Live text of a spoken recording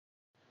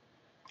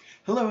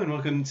Hello and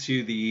welcome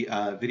to the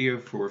video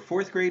for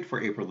 4th grade for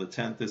April the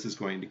 10th. This is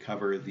going to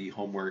cover the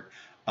homework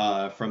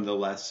from the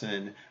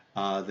lesson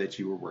that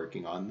you were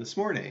working on this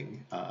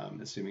morning,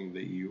 assuming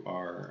that you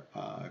are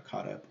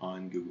caught up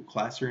on Google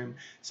Classroom.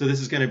 So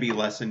this is going to be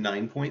lesson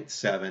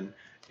 9.7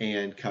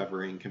 and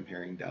covering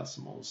comparing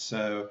decimals.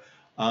 So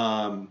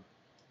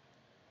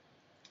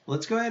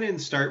let's go ahead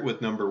and start with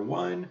number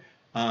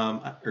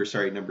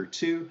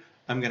 2.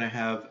 I'm going to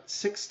have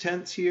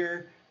 6/10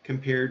 here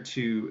compared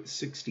to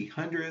 60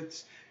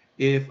 hundredths.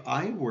 If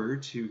I were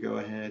to go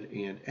ahead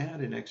and add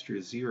an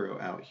extra 0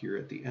 out here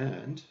at the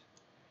end,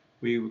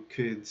 we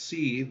could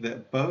see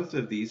that both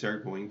of these are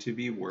going to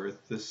be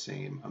worth the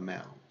same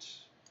amount.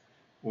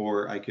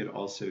 Or I could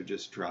also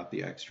just drop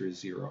the extra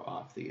 0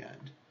 off the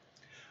end.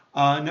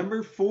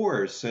 Number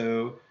 4,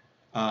 so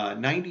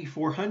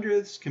 94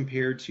 hundredths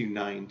compared to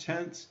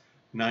 9/10.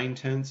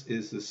 9/10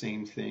 is the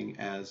same thing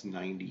as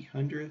 90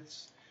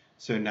 hundredths.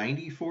 So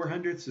 94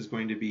 hundredths is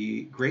going to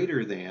be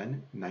greater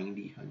than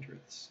 90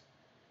 hundredths.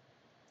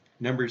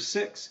 Number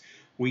 6,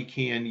 we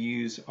can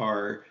use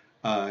our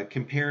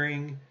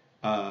comparing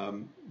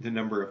the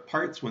number of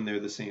parts when they're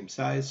the same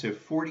size. So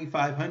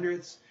 45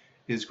 hundredths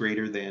is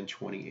greater than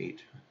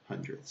 28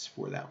 hundredths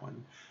for that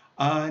one.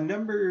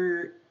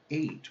 Number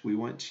 8, we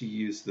want to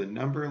use the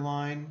number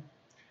line.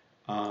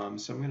 So I'm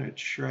going to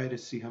try to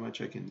see how much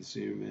I can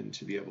zoom in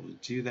to be able to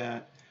do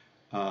that.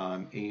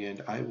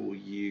 And I will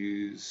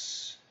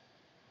use...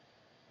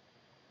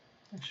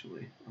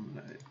 Actually, I'm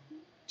going to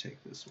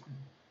take this one.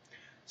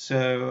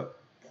 So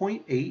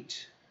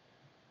 0.8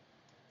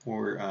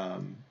 or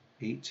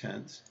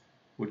 8/10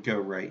 would go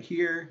right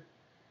here.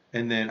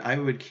 And then I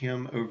would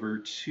come over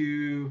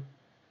to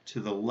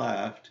the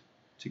left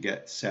to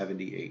get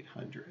 78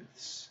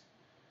 hundredths.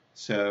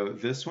 So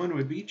this one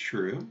would be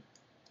true.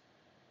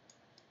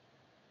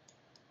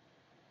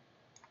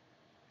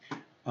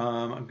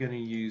 I'm going to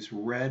use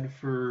red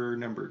for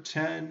number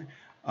 10.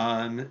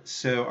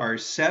 So our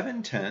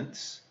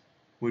 7/10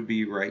 would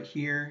be right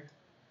here.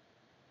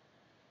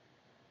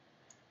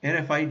 And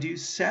if I do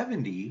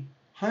 70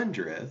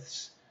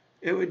 hundredths,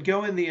 it would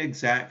go in the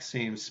exact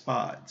same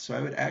spot. So I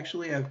would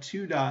actually have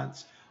 2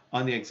 dots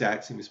on the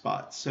exact same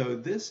spot. So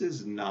this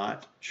is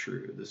not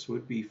true. This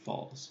would be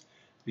false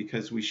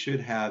because we should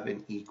have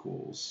an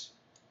equals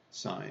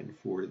sign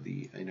for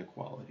the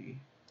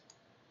inequality.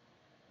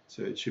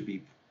 So it should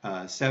be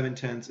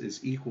 7/10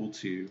 is equal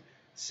to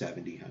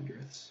 70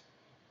 hundredths.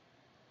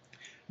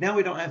 Now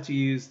we don't have to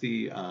use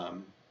the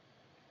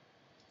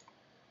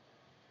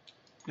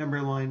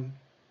number line,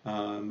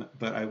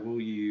 but I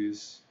will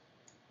use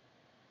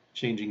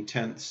changing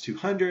tenths to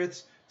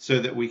hundredths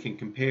so that we can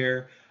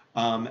compare.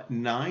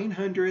 9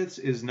 hundredths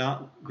is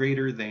not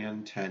greater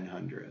than 10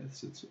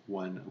 hundredths. It's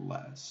 1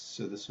 less.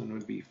 So this one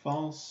would be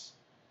false.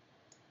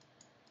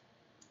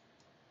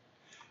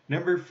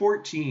 Number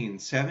 14,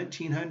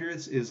 17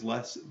 hundredths is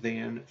less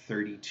than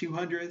 32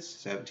 hundredths.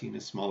 17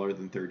 is smaller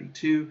than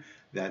 32.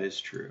 That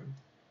is true.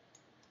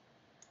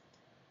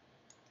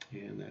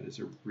 And that is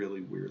a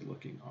really weird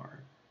looking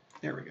R.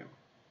 There we go.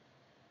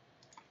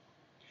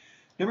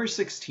 Number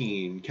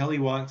 16, Kelly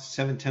walks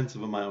 7/10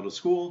 of a mile to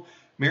school.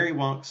 Mary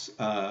walks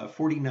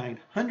 49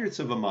 hundredths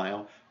of a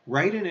mile.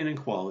 Write an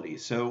inequality.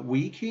 So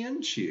we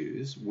can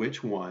choose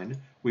which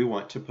one we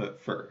want to put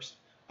first.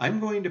 I'm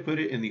going to put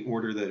it in the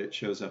order that it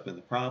shows up in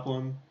the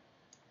problem.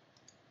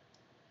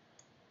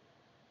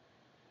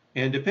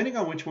 And depending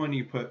on which one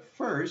you put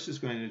first is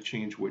going to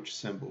change which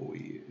symbol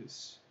we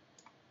use,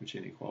 which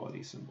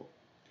inequality symbol.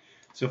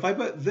 So if I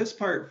put this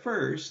part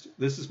first,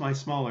 this is my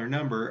smaller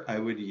number, I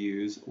would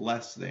use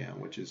less than,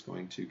 which is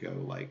going to go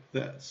like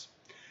this.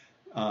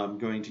 I'm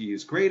going to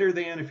use greater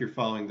than. If you're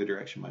following the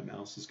direction my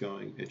mouse is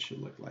going, it should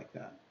look like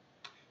that.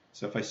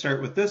 So if I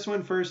start with this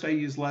one first, I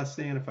use less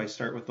than. If I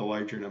start with the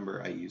larger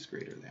number, I use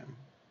greater than.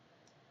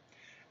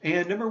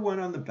 And number 1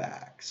 on the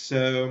back.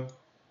 So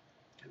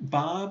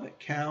Bob,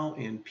 Cal,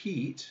 and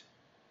Pete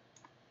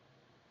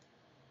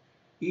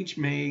each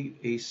made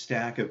a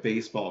stack of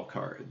baseball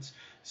cards.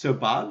 So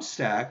Bob's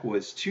stack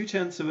was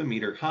 2/10 of a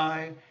meter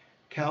high,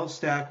 Cal's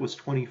stack was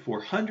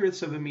 24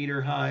 hundredths of a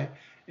meter high,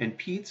 and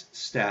Pete's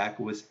stack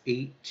was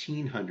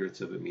 18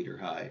 hundredths of a meter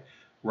high.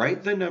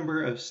 Write the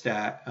number of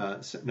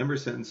number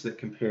sentence that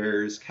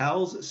compares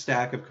Cal's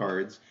stack of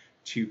cards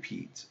to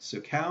Pete's.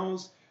 So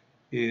Cal's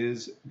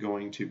is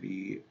going to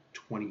be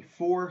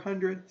 24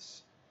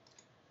 hundredths.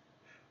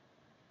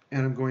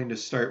 And I'm going to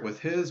start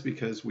with his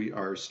because we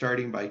are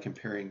starting by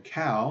comparing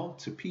Cal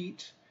to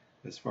Pete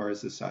as far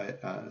as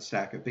the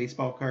stack of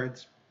baseball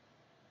cards.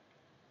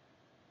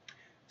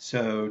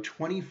 So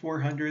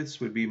 24 hundredths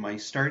would be my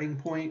starting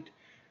point,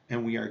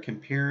 and we are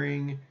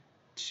comparing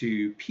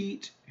to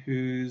Pete,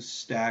 whose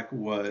stack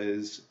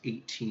was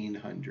 18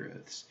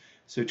 hundredths.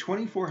 So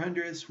 24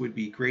 hundredths would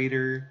be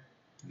greater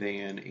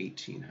than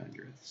 18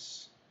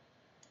 hundredths.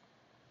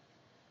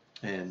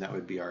 And that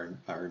would be our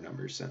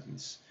number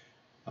sentence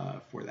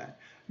for that.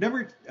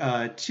 Number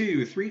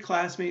 2, 3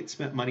 classmates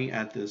spent money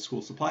at the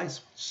school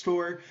supplies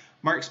store.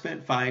 Mark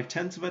spent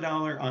 5/10 of a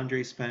dollar,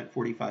 Andre spent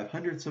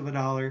 45/100ths of a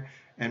dollar,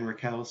 and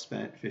Raquel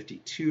spent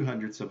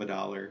 52/100ths of a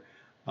dollar.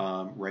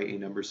 Write a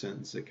number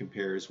sentence that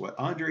compares what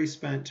Andre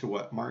spent to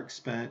what Mark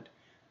spent.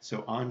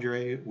 So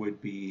Andre would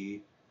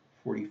be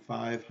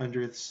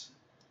 45/100ths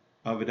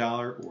of a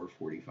dollar, or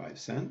 45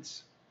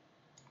 cents.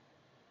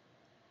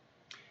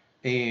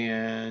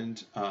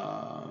 And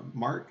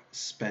Mark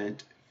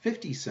spent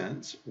 50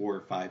 cents,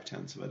 or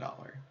 5/10 of a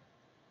dollar.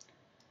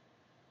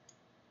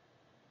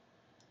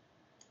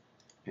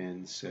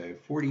 And so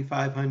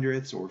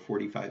 45/100ths, or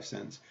 45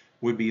 cents,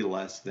 would be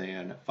less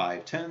than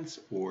 5/10,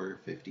 or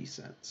 50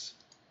 cents.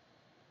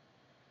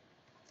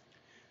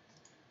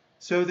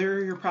 So there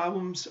are your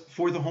problems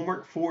for the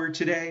homework for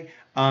today.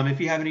 If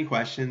you have any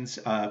questions,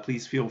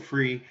 please feel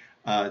free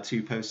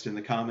to post in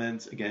the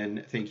comments.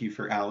 Again, thank you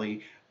for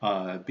Allie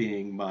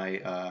being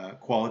my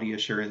quality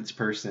assurance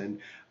person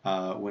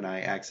when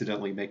I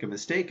accidentally make a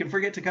mistake and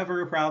forget to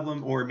cover a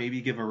problem or maybe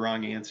give a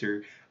wrong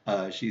answer.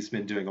 She's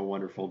been doing a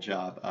wonderful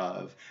job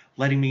of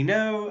letting me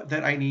know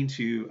that I need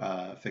to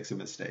fix a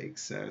mistake.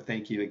 So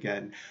thank you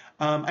again.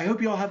 I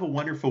hope you all have a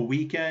wonderful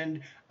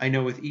weekend. I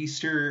know with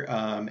Easter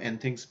and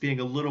things being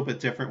a little bit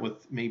different,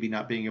 with maybe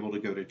not being able to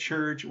go to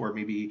church, or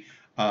maybe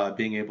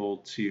being able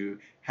to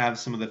have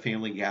some of the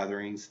family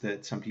gatherings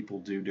that some people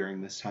do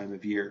during this time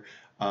of year,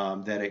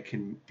 that it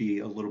can be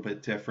a little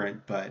bit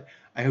different. But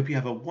I hope you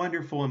have a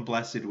wonderful and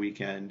blessed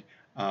weekend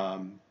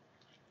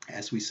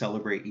as we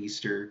celebrate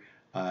Easter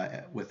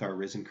with our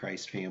risen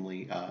Christ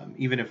family,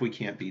 even if we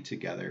can't be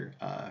together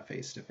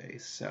face to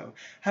face. So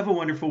have a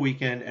wonderful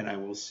weekend, and I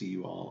will see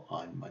you all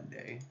on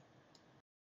Monday.